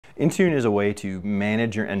Intune is a way to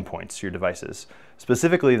manage your endpoints, your devices.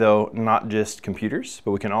 Specifically though, not just computers,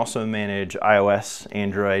 but we can also manage iOS,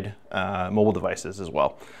 Android, mobile devices as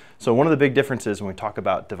well. So one of the big differences when we talk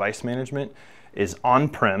about device management is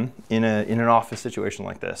on-prem in an office situation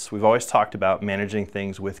like this. We've always talked about managing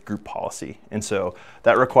things with group policy. And so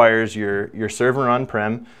that requires your server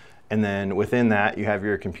on-prem, and then within that you have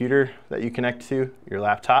your computer that you connect to, your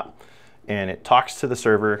laptop, and it talks to the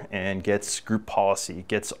server and gets group policy,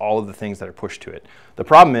 gets all of the things that are pushed to it. The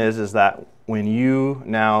problem is that when you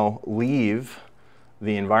now leave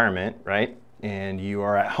the environment, right, and you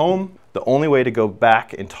are at home, the only way to go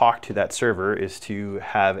back and talk to that server is to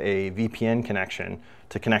have a VPN connection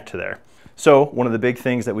to connect to there. So one of the big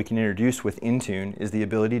things that we can introduce with Intune is the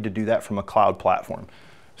ability to do that from a cloud platform.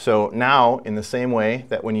 So now, in the same way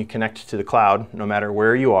that when you connect to the cloud, no matter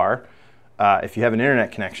where you are, if you have an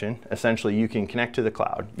internet connection, essentially you can connect to the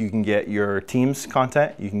cloud. You can get your Teams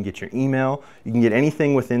content, you can get your email, you can get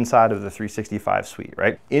anything within inside of the 365 suite,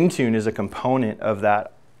 right? Intune is a component of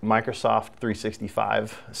that Microsoft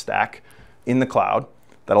 365 stack in the cloud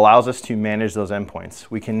that allows us to manage those endpoints.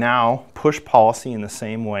 We can now push policy in the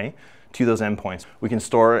same way to those endpoints. We can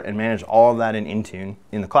store and manage all of that in Intune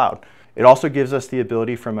in the cloud. It also gives us the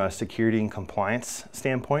ability from a security and compliance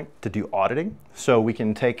standpoint to do auditing. So we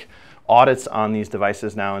can take audits on these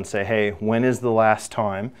devices now and say, hey, when is the last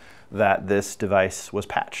time that this device was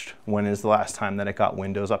patched? When is the last time that it got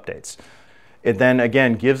Windows updates? It then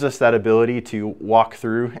again gives us that ability to walk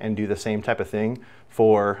through and do the same type of thing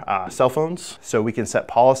for cell phones. So we can set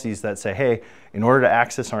policies that say, hey, in order to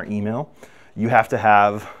access our email, you have to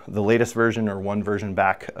have the latest version or one version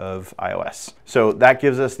back of iOS. So that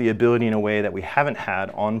gives us the ability in a way that we haven't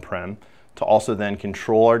had on-prem to also then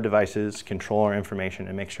control our devices, control our information,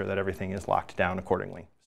 and make sure that everything is locked down accordingly.